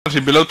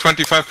below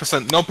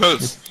 25%. No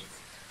pills.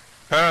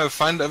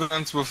 Find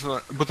evidence with an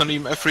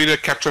EMF reader.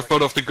 Capture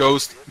photo of the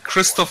ghost.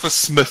 Christopher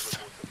Smith.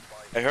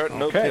 I heard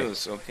no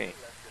pills. Okay.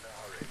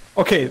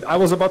 Okay, I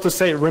was about to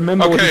say.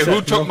 Remember. Okay, what he said.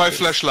 who took my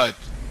flashlight?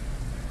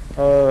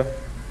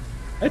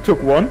 I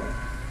took one.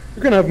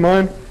 You can have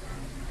mine.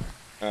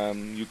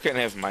 You can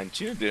have mine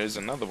too. There's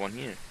another one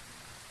here.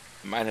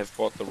 I might have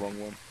bought the wrong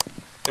one.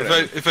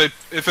 If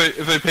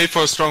I pay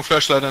for a strong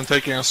flashlight, I'm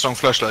taking a strong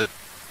flashlight.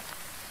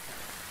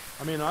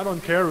 I mean, I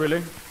don't care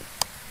really.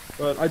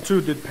 But I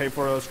too did pay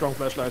for a strong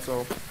flashlight,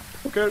 so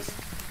who cares?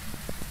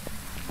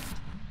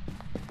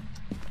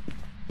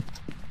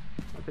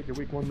 I'll take a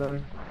weak one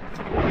then.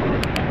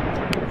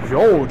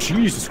 Yo,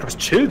 Jesus Christ,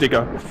 chill,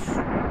 Digga.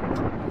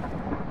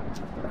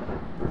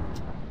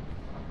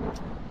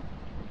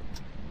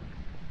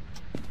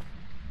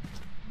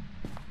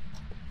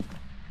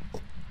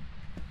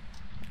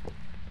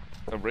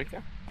 A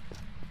breaker?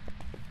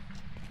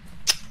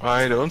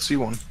 I don't see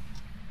one.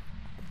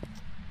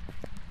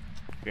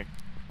 Okay.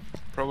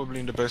 Probably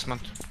in the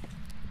basement.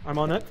 I'm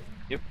on it.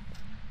 Yep.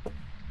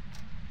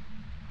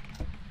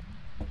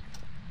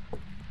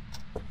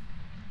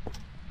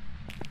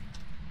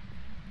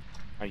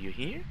 Are you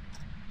here?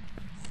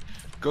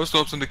 Ghost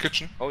orbs in the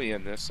kitchen. Oh yeah,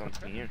 there's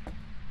something here.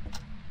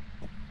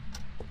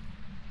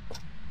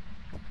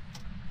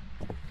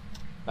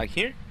 Like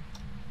here?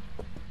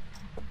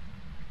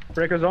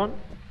 Breaker's on.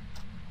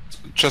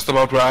 Just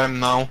about where I am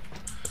now.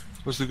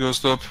 Where's the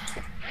ghost orb?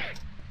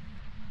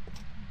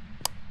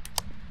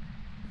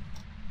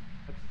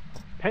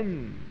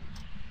 Pen.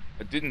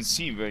 I didn't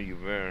see where you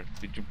were.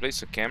 Did you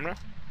place a camera?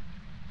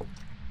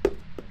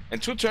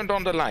 And who turned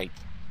on the light?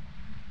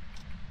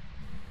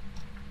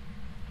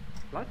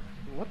 What?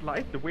 What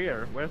light?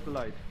 Where? Where's the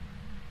light?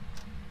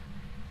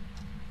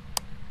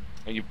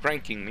 Are you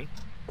pranking me?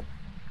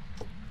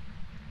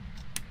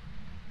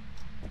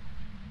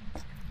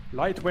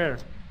 Light where?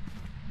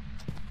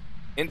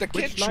 In the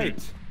Which kitchen.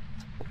 light?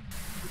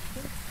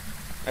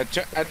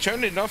 I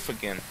turned it off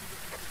again.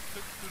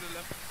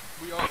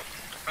 We are.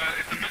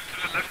 It's a bit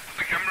to the left of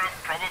the camera,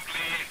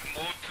 probably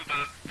more to the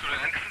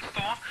entrance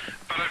door,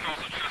 but I've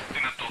also just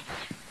seen a dot.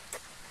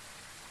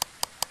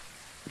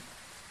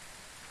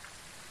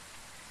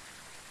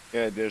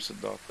 Yeah, there's a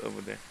dot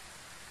over there.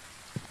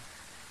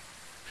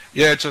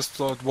 Yeah, I just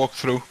saw it walk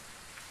through.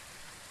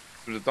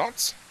 The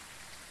dots?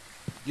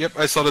 Yep,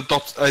 I saw the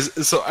dots. I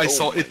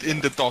saw it in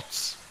the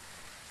dots.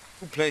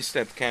 Who placed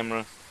that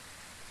camera?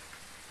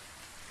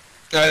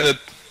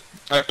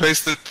 I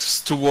placed it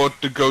toward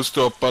the ghost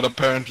orb, but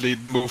apparently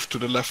it moved to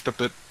the left a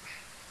bit.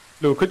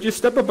 Lou, could you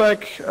step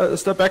back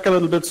a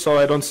little bit so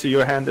I don't see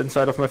your hand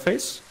inside of my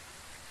face?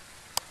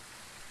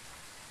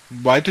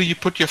 Why do you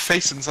put your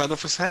face inside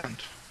of his hand?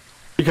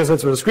 Because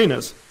that's where the screen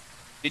is.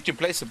 Did you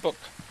place a book?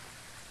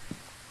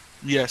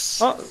 Yes.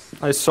 Oh,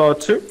 I saw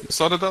it too.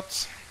 Saw the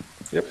dots?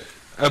 Yep.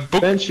 A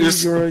book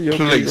is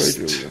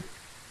placed.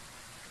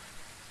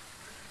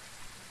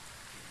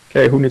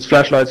 Okay, who needs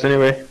flashlights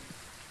anyway?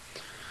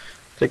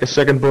 Take a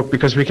second book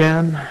because we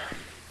can.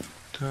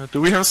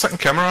 Do we have a second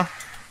camera?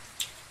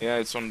 Yeah,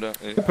 it's on the...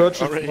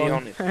 already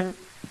on it.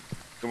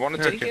 You want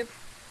to take it?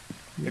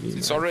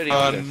 It's already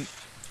on it.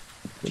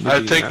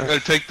 I'll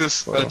take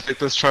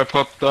this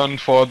tripod down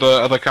for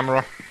the other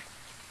camera.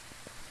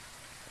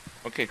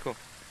 Okay, cool.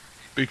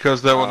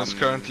 Because that one is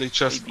currently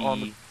just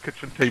on the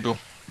kitchen table.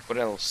 What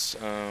else?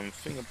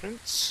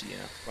 Fingerprints? Yeah,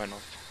 why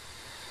not?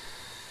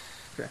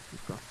 Okay,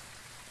 let's go.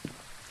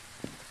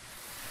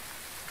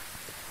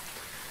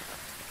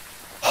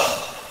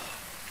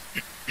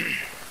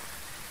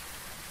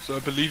 So I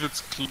believe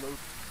it's close to the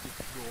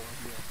door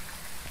here.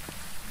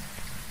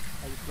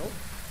 Are you close?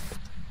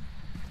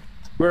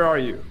 Where are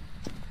you?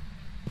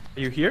 Are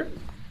you here?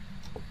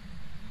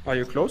 Are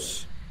you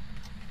close?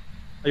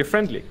 Are you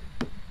friendly?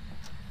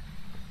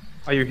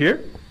 Are you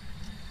here?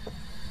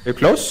 Are you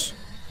close?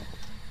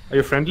 Are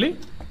you friendly?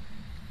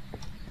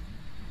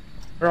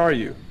 Where are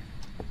you?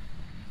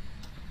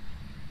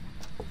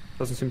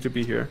 Doesn't seem to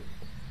be here.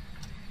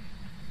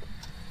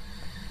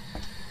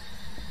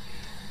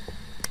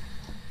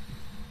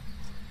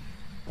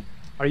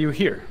 Are you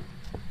here?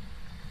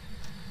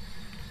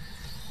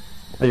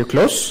 Are you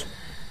close?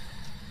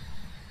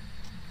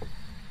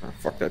 Ah,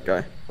 fuck that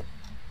guy.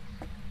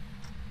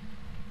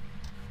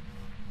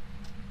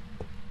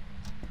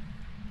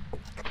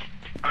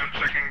 I'm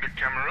checking the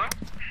camera.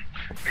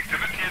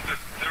 Activity is at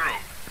 0.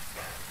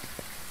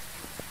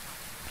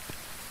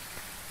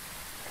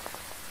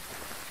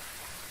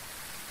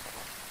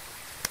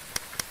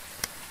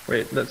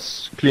 Wait,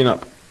 let's clean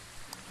up.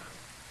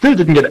 Still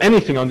didn't get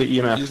anything on the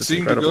EMF. You That's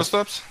seeing the incredible. ghost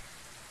orbs?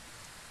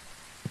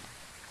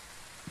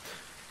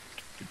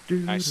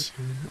 Nice.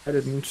 I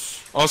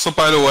didn't. Also,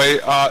 by the way,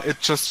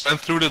 it just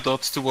went through the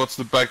dots towards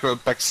the back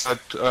side,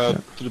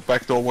 to the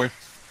back doorway.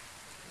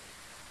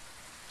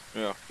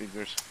 Yeah,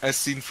 figures. As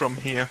seen from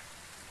here.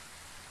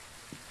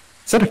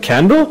 Is that a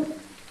candle?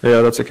 Yeah,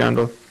 that's a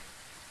candle.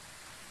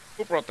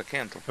 Who brought the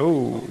candle?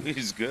 Oh,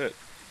 He's good.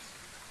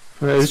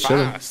 yeah, he's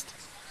chilling. Fast.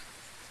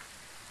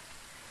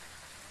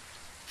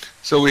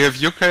 So we have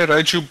Yokai,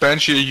 Raiju,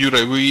 Banshee,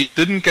 Yurei. We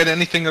didn't get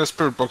anything in the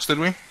spirit box, did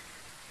we?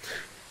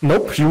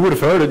 Nope, you would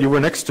have heard it, you were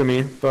next to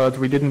me, but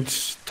we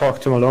didn't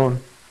talk to him alone.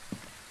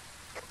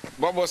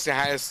 What was the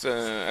highest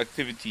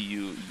activity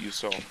you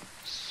saw?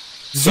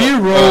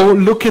 0!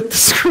 Look at the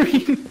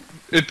screen!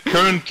 The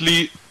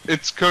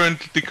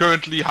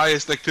currently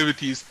highest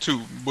activity is 2,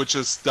 which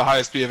is the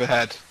highest we ever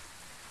had.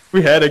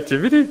 We had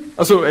activity?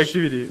 Also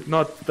activity,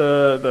 not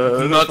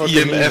the Not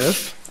fucking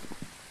EMF.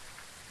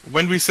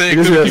 When we say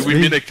Because activity, you we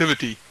asked mean me.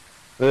 activity.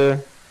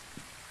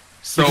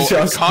 So because you it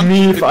asked can't,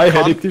 me if I had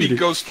can't activity. be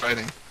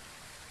ghostwriting.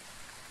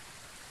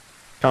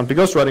 Can't be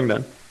ghostwriting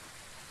then.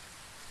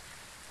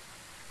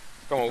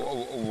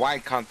 Why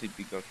can't it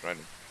be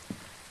ghostwriting?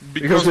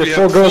 Because we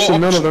have 4 ghosts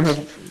and none of them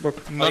options. have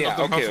book. None yeah, of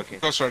them okay, have okay.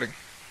 ghostwriting.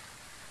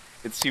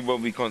 Let's see what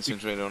we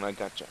concentrate on. I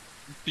gotcha.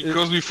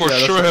 Because we for Yeah,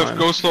 that's sure not have mine.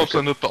 ghost orbs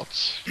and the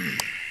dots.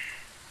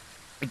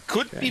 It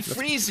could Okay, be let's-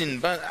 freezing,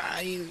 but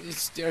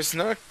there's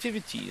no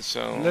activity,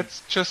 so...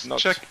 Let's just Not-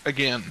 check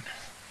again.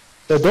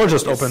 The door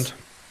just Yes. opened.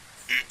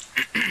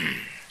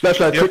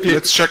 Flashlight, Yep, quickly.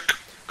 let's check.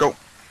 Go.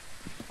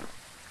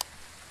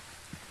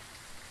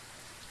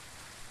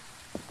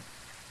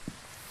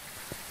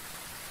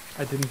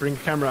 I didn't bring a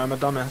camera, I'm a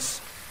dumbass.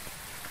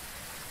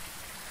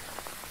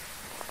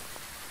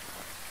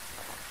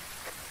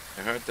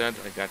 I heard that,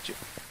 I got you.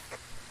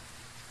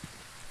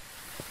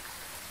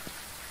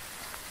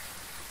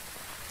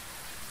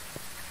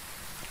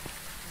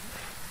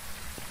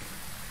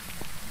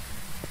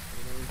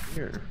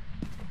 Here.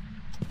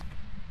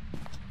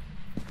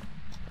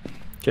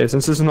 Okay,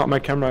 since this is not my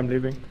camera, I'm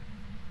leaving.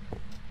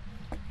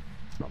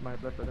 Not my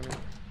flashlight, I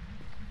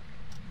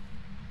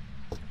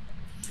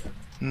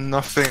mean.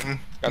 Nothing.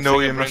 Got No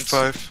fingerprints.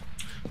 EMF 5.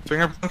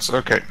 Fingerprints?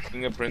 Okay.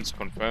 Fingerprints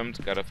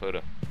confirmed, got a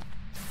photo.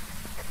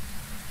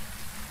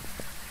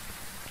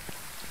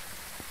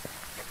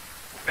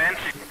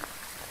 Banshee.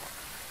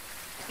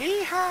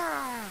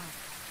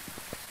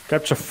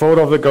 Capture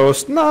photo of the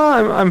ghost.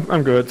 Nah,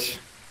 I'm good.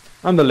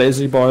 I'm the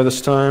lazy boy this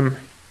time.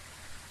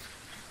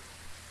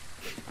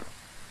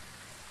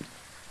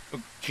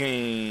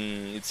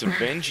 Okay, it's a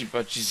Benji,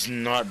 but she's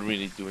not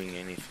really doing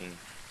anything.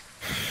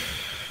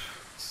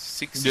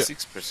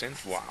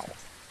 66%? Wow.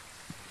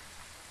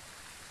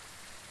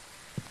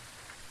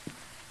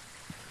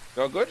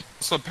 You all good?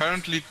 So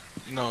apparently,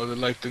 no, the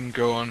light didn't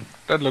go on.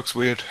 That looks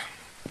weird.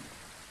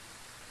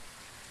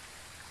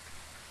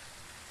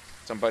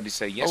 Somebody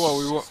say yes.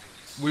 Oh well,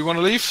 we want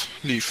to leave?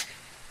 Leave.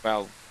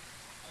 Well,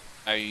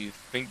 I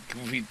think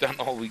we've done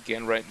all we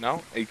can right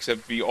now,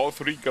 except we all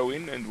 3 go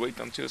in and wait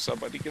until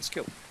somebody gets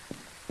killed.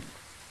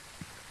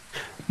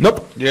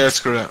 Nope. Yeah,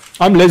 screw that.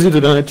 I'm lazy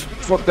tonight.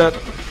 Fuck that.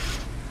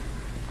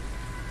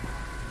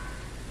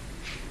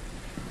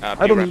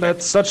 I don't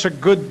let such a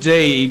good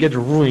day get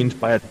ruined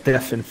by a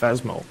death in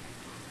Phasmo.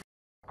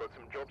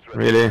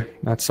 Really?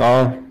 That's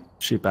all?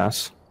 Cheap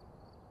ass.